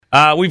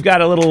We've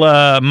got a little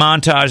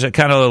montage,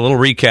 kind of a little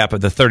recap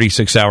of the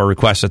 36-hour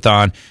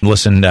Request-A-Thon.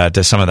 Listen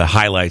to some of the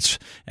highlights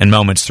and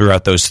moments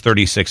throughout those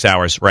 36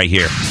 hours right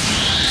here.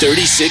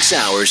 36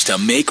 hours to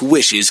make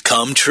wishes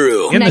come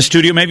true. In the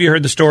studio, maybe you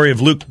heard the story of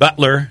Luke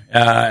Butler.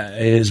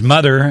 His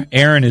mother,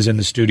 Erin, is in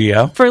the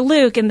studio. For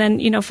Luke, and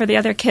then, for the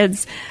other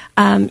kids,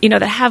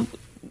 that have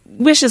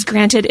wishes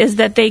granted, is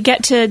that they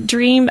get to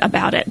dream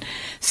about it.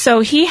 So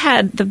he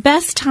had the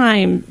best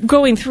time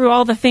going through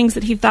all the things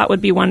that he thought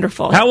would be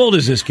wonderful. How old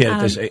is this kid?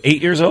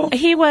 8 years old?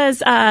 He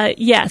was,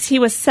 he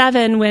was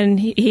 7 when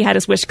he had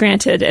his wish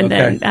granted, and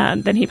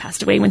then he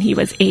passed away when he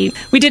was 8.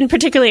 We didn't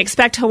particularly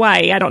expect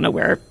Hawaii. I don't know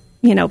where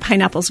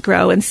pineapples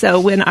grow. And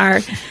so when our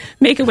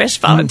Make-A-Wish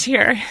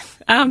volunteer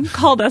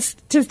called us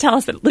to tell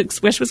us that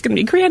Luke's wish was going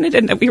to be granted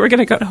and that we were going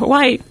to go to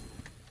Hawaii,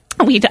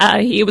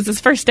 it was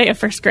his first day of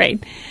first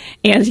grade.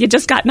 And he had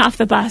just gotten off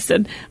the bus,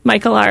 and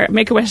Michael, our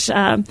Make-A-Wish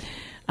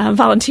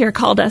volunteer,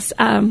 called us.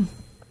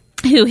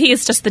 He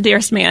is just the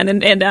dearest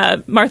man,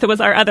 and Martha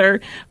was our other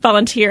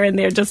volunteer, and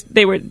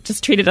they were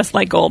just treated us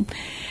like gold.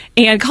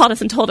 And called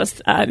us and told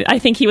us, I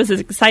think he was as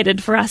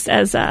excited for us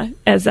as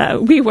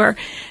we were.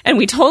 And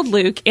we told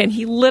Luke, and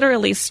he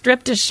literally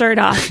stripped his shirt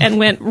off and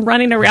went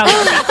running around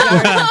the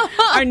backyard.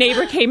 Our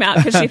neighbor came out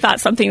because she thought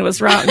something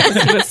was wrong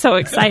because he was so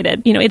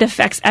excited. It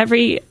affects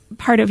every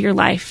part of your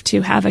life to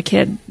have a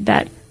kid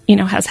that,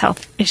 has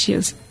health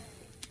issues.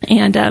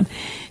 And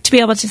to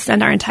be able to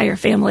send our entire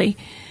family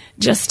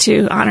just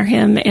to honor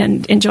him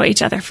and enjoy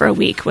each other for a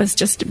week was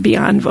just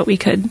beyond what we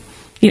could,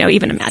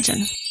 even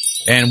imagine.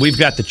 And we've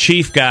got the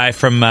chief guy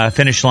from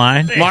Finish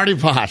Line. Marty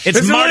Posh.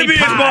 It's Marty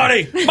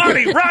Posh.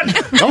 Marty,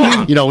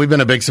 run! We've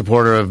been a big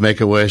supporter of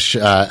Make-A-Wish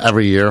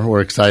every year. We're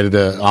excited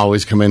to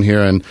always come in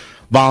here and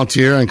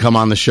volunteer and come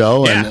on the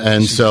show. Yeah.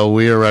 And so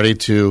we are ready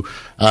to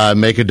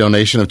make a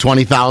donation of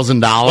 $20,000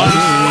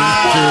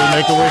 to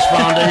Make-A-Wish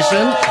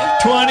Foundation.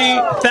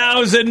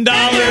 $20,000.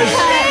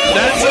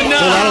 That's enough.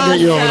 So that'll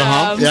get you over the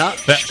hump. Yeah.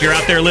 If you're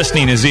out there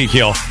listening,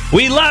 Ezekiel,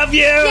 we love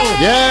you.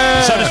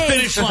 Yeah. So does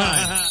Finish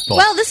Line.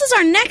 Well, this is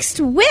our next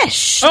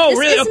wish. Oh, this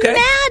really? is Okay.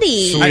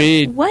 Maddie.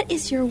 Sweet. What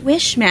is your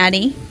wish,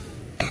 Maddie?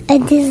 A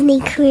Disney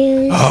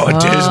cruise. Oh, a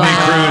Disney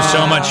cruise.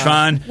 So much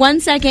fun. 1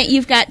 second,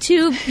 you've got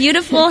 2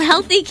 beautiful,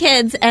 healthy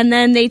kids, and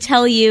then they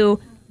tell you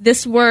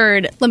this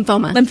word.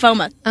 Lymphoma.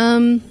 Lymphoma.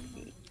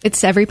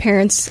 It's every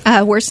parent's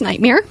worst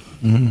nightmare.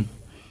 Mm-hmm.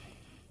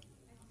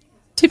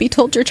 To be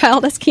told your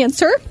child has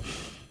cancer.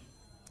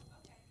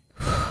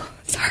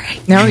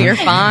 Sorry. No, you're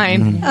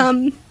fine.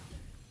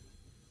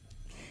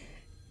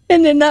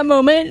 And in that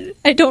moment,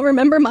 I don't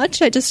remember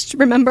much. I just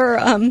remember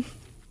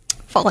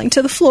falling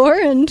to the floor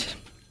and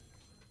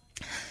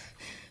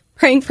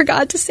praying for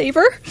God to save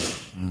her.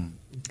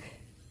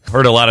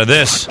 Heard a lot of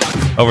this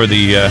over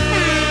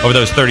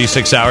those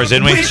 36 hours,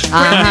 didn't we? We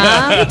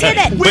did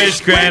it. Wish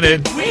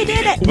granted. We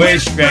did it.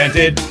 Wish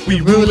granted. We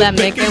rule that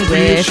making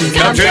wishes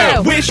come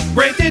true. Wish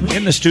granted.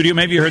 In the studio,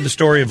 maybe you heard the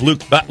story of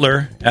Luke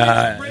Butler.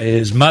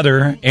 His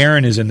mother,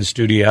 Erin, is in the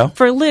studio.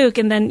 For Luke,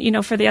 and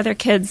then, for the other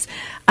kids,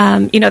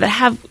 that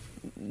have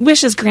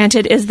wishes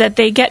granted, is that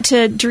they get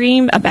to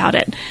dream about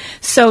it.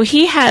 So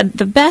he had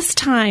the best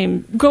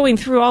time going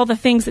through all the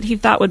things that he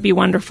thought would be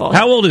wonderful.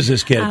 How old is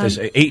this kid?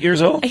 8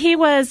 years old? He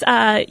was,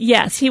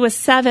 he was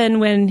 7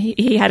 when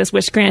he had his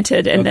wish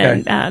granted, and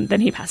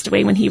then he passed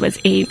away when he was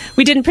 8.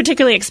 We didn't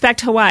particularly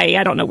expect Hawaii.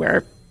 I don't know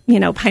where,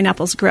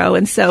 pineapples grow.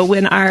 And so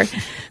when our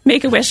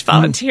Make-A-Wish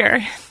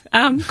volunteer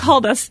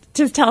called us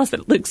to tell us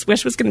that Luke's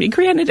wish was going to be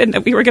granted and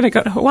that we were going to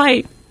go to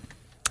Hawaii,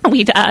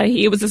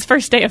 it was his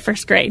first day of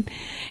first grade,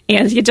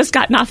 and he had just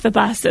gotten off the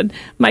bus, and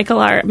Michael,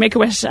 our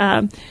Make-A-Wish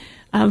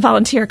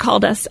volunteer,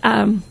 called us.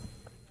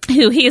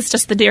 He is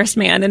just the dearest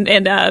man,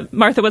 and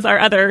Martha was our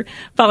other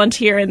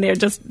volunteer, and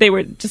they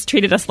were just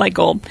treated us like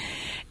gold.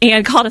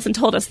 And called us and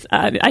told us,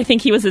 I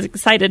think he was as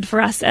excited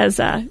for us as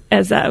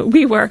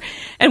we were.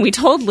 And we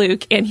told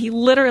Luke, and he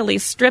literally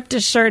stripped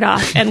his shirt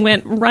off and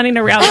went running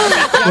around the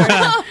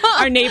backyard.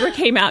 Our neighbor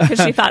came out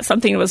because she thought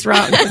something was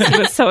wrong because he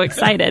was so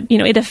excited.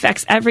 It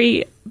affects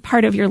every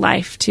part of your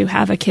life to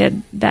have a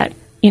kid that,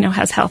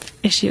 has health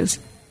issues.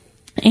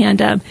 And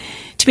to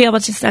be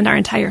able to send our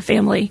entire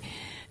family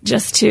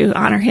just to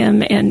honor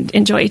him and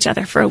enjoy each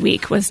other for a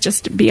week was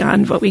just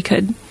beyond what we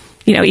could,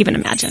 even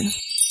imagine.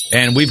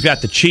 And we've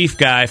got the chief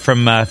guy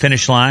from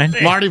Finish Line.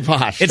 Marty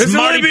Posh. It's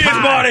Marty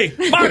Posh.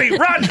 Marty,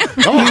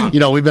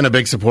 run! We've been a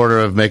big supporter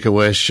of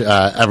Make-A-Wish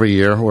every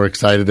year. We're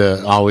excited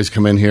to always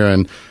come in here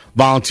and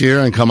volunteer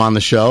and come on the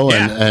show.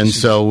 Yeah. And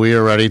so we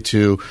are ready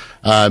to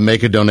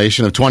make a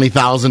donation of $20,000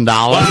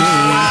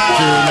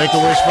 to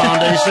Make-A-Wish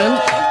Foundation.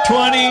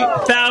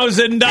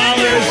 $20,000.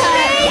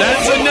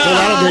 That's enough. So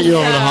that'll get you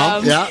over the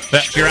hump. Yeah.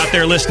 If you're out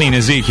there listening,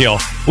 Ezekiel,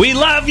 we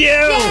love you.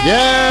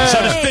 Yeah. So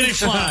does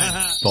Finish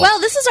Line. Well,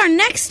 this is our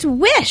next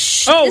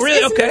wish. Oh, this really?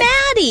 is Okay.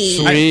 Maddie.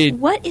 Sweet.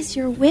 What is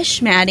your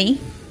wish, Maddie?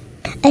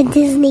 A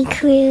Disney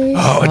cruise.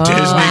 Oh, a Disney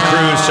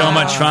cruise. So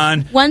much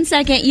fun. 1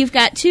 second, you've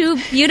got 2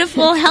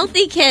 beautiful,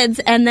 healthy kids,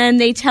 and then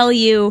they tell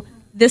you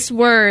this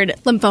word.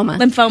 Lymphoma.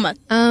 Lymphoma.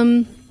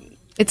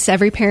 It's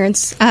every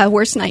parent's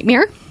worst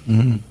nightmare.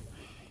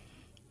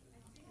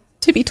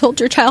 to be told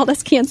your child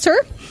has cancer.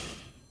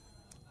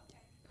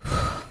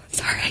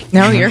 Sorry.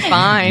 No, you're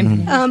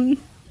fine.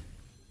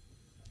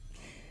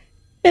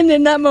 And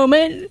in that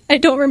moment, I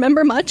don't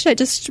remember much. I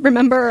just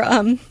remember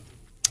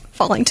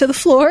falling to the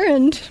floor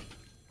and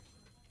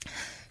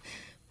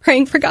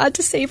praying for God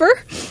to save her.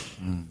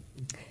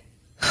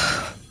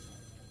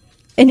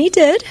 And he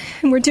did,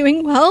 and we're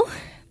doing well.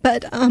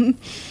 But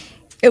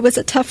it was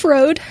a tough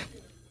road.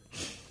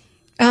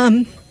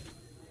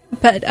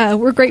 But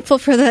we're grateful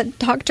for the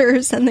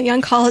doctors and the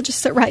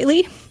oncologists at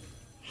Riley.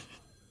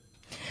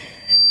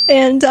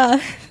 And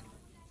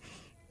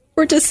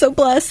we're just so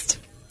blessed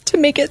to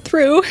make it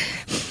through.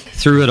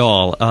 Through it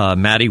all,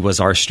 Maddie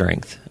was our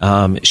strength.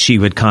 She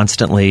would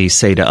constantly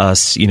say to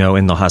us,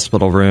 in the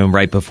hospital room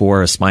right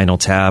before a spinal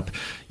tap,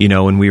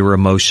 when we were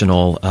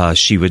emotional,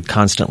 she would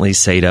constantly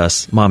say to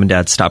us, Mom and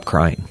Dad, stop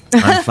crying.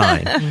 I'm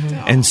fine.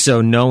 And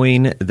so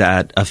knowing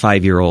that a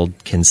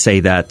 5-year-old can say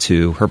that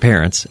to her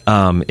parents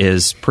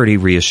is pretty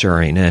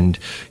reassuring. And,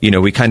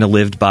 we kind of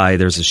lived by,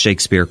 there's a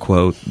Shakespeare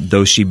quote,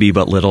 though she be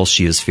but little,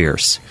 she is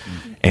fierce.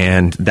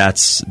 And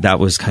that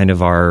was kind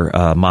of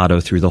our motto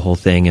through the whole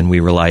thing, and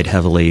we relied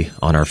heavily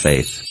on our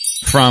faith.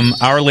 From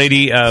Our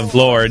Lady of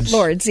Lourdes.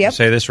 Lourdes, yep.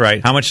 Say this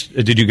right. How much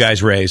did you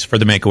guys raise for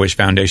the Make-A-Wish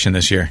Foundation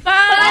this year? $500!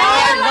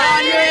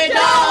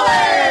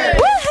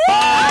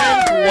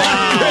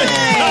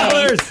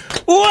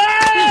 $500!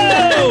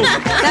 Wow!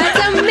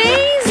 That's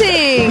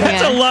amazing.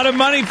 That's a lot of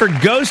money for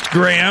Ghost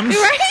Grams.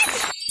 Right?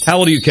 How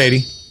old are you,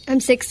 Katie? I'm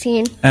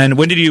 16. And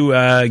when did you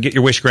get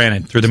your wish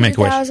granted through the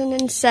Make-A-Wish?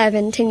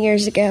 2007, 10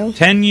 years ago.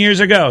 10 years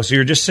ago. So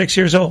you're just 6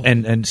 years old.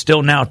 And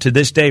still now, to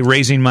this day,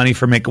 raising money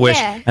for Make-A-Wish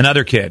and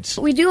other kids.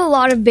 We do a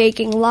lot of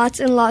baking, lots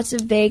and lots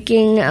of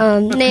baking.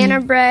 Nana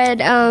bread,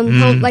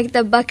 like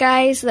the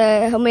Buckeyes,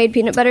 the homemade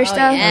peanut butter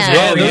stuff.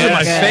 Yeah, those are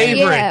my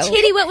favorite. Yeah.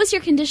 Katie, what was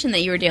your condition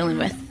that you were dealing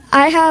with?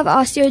 I have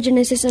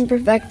osteogenesis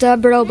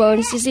imperfecta, brittle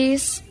bones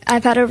disease.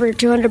 I've had over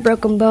 200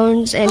 broken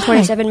bones and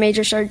 27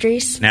 major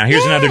surgeries. Now,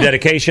 here's another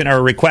dedication, or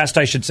a request,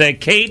 I should say.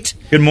 Kate,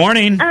 good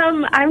morning.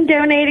 I'm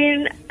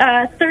donating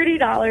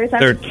 $30.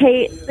 I'm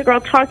Kate. The girl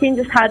talking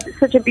just had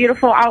such a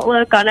beautiful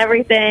outlook on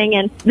everything,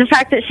 and the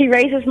fact that she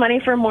raises money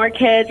for more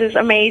kids is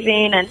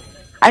amazing, and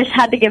I just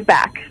had to give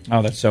back.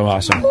 Oh, that's so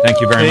awesome.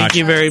 Thank you very much. Thank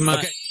you very much.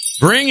 Okay.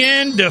 Bring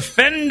in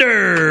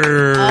Defender.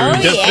 Defender.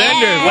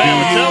 Yeah.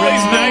 Well, it's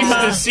always nice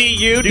to see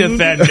you,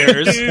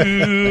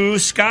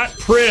 Defenders. Scott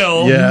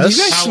Prill. Yes.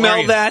 You guys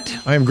smell that?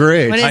 I'm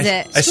great. What is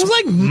it? It smells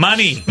like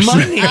money.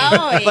 Money.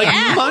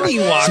 Oh, Money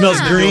walk.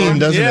 Smells green,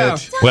 doesn't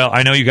it? Well,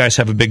 I know you guys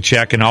have a big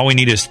check, and all we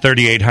need is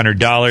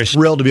 $3,800.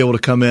 Thrilled to be able to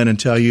come in and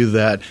tell you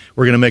that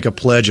we're going to make a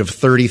pledge of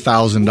 $30,000.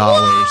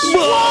 So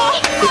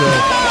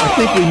I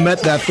think we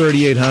met that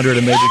 $3,800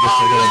 and maybe just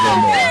a little bit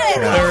more.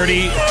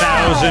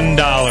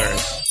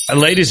 $30,000.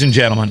 Ladies and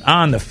gentlemen,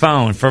 on the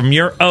phone from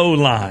your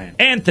O-line,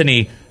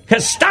 Anthony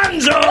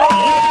Costanzo. What's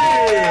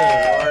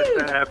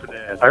happening?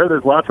 I heard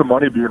there's lots of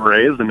money being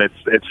raised, and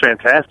it's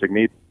fantastic.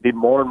 Need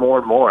more and more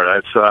and more.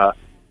 That's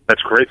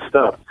great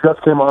stuff.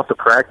 Just came off the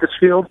practice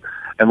field,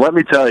 and let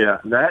me tell you,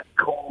 that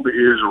cold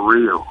is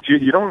real.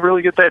 You don't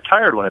really get that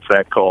tired when it's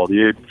that cold.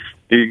 You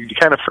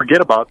kind of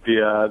forget about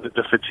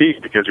the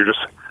fatigue because you're just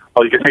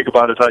all you can think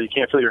about is how you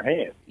can't feel your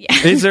hand. Yeah.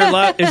 Is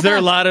there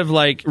a lot of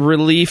like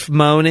relief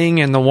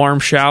moaning and the warm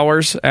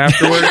showers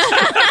afterwards?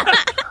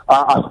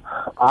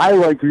 I,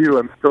 like you,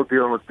 I'm still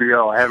dealing with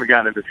BO. I haven't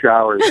gotten into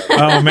showers.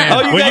 Oh, man.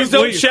 Oh, you guys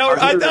don't shower?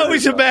 I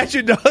always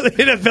imagined all the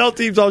NFL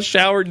teams all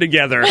showered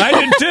together. I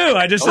did, too.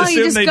 I just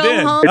assumed they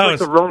did. It's like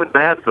the Roman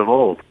baths of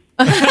old.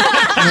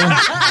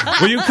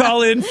 Will you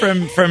call in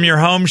from your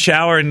home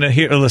shower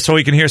and so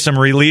we can hear some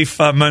relief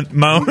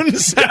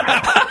moans?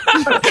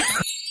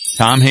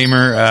 Tom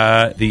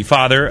Hamer, the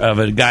father of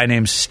a guy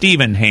named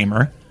Stephen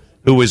Hamer,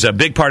 who was a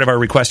big part of our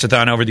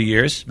Request-A-Thon over the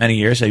years, many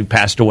years. He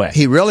passed away.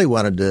 He really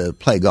wanted to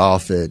play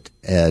golf at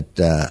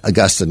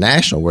Augusta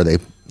National, where they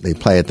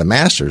play at the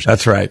Masters.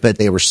 That's right. But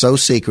they were so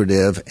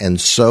secretive and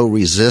so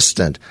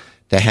resistant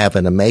to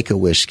having a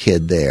Make-A-Wish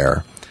kid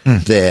there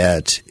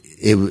that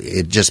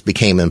it just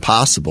became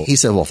impossible. He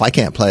said, well, if I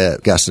can't play at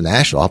Augusta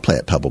National, I'll play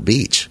at Pebble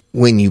Beach.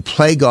 When you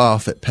play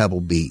golf at Pebble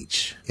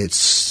Beach,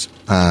 it's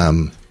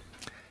so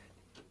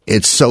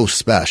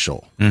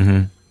special.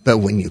 Mm-hmm. But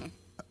when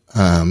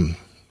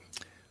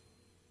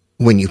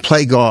you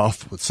play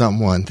golf with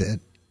someone that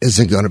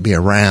isn't going to be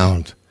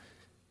around,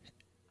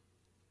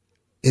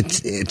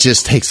 it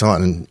just takes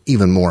on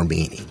even more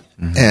meaning.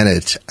 Mm-hmm. And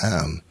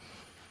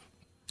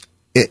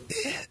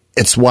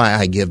it's why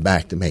I give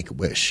back to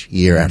Make-A-Wish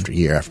year after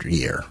year after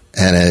year.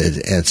 And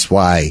it's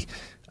why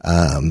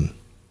I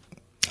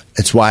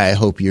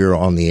hope you're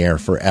on the air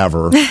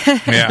forever.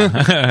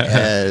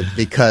 Yeah.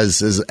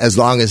 Because as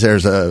long as there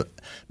is a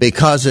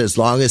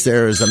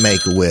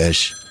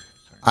Make-A-Wish,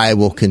 I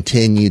will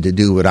continue to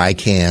do what I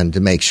can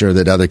to make sure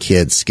that other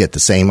kids get the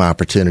same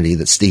opportunity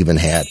that Stephen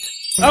had.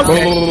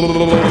 Okay.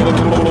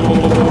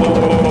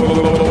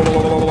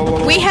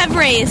 We have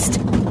raised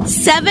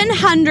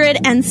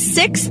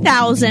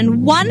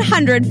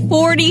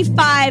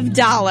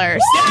 $706,145.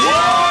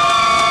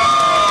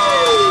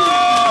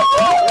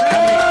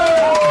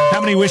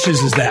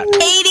 wishes is that?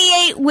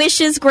 88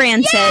 wishes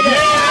granted.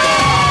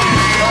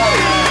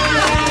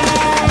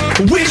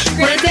 Wish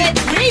granted.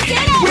 We did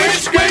it.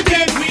 Wish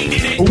granted. We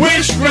did it.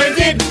 Wish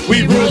granted.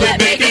 We rule it,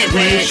 make it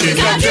wishes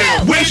come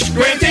true. Wish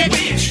granted.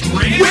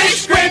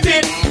 Wish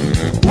granted.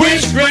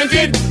 Wish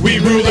granted. We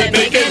rule it,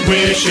 make it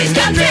wishes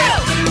come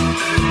true.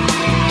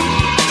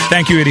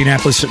 Thank you,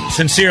 Indianapolis.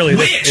 Sincerely.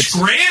 Wish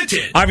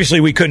granted.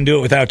 Obviously, we couldn't do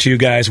it without you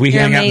guys. We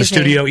You're hang out in the amazing.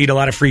 studio, eat a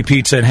lot of free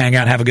pizza, and hang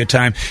out and have a good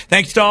time.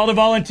 Thanks to all the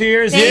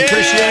volunteers. We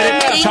appreciate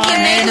it. Thank Tom you,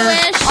 Hamer,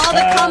 Wish. All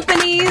the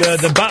companies.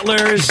 the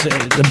butlers,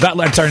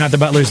 I'm sorry, not the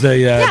butlers.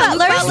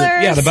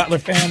 Butlers. The Butler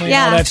family,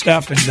 Yeah. and all that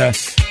stuff. And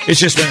it's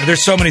just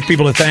there's so many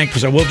people to thank.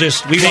 So we won't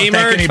thank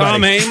anybody.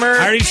 Tom Hamer.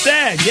 I already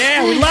said,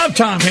 yeah, we love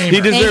Tom Hamer.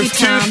 He deserves Thank you,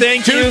 two Tom.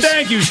 thank Two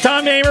thank yous,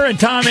 Tom Hamer and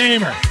Tom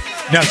Hamer.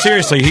 No,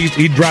 seriously,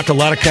 he dropped a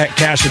lot of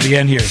cash at the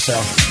end here. So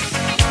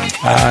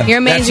You're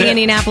amazing, that's it.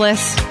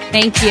 Indianapolis.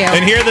 Thank you.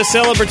 And here are the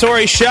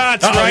celebratory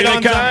shots right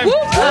on time.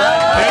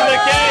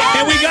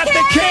 And we got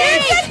the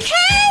cake.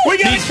 We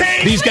got a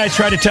cake. These guys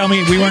tried to tell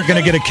me we weren't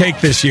going to get a cake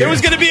this year. There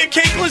was going to be a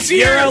cakeless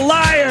year. You're a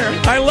liar.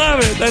 I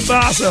love it. That's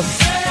awesome.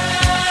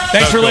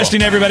 Thanks for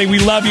listening, everybody. We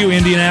love you,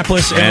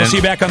 Indianapolis, and we'll see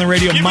you back on the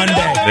radio Monday.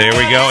 There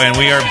we go, and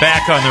we are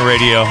back on the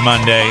radio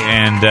Monday,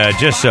 and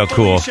just so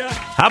cool.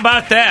 How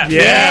about that?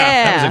 Yeah.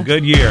 That was a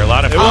good year. A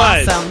lot of fun.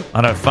 Awesome. A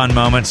lot of fun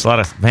moments. A lot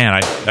of,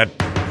 man,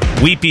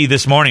 I weepy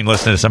this morning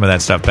listening to some of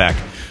that stuff back.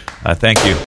 Thank you.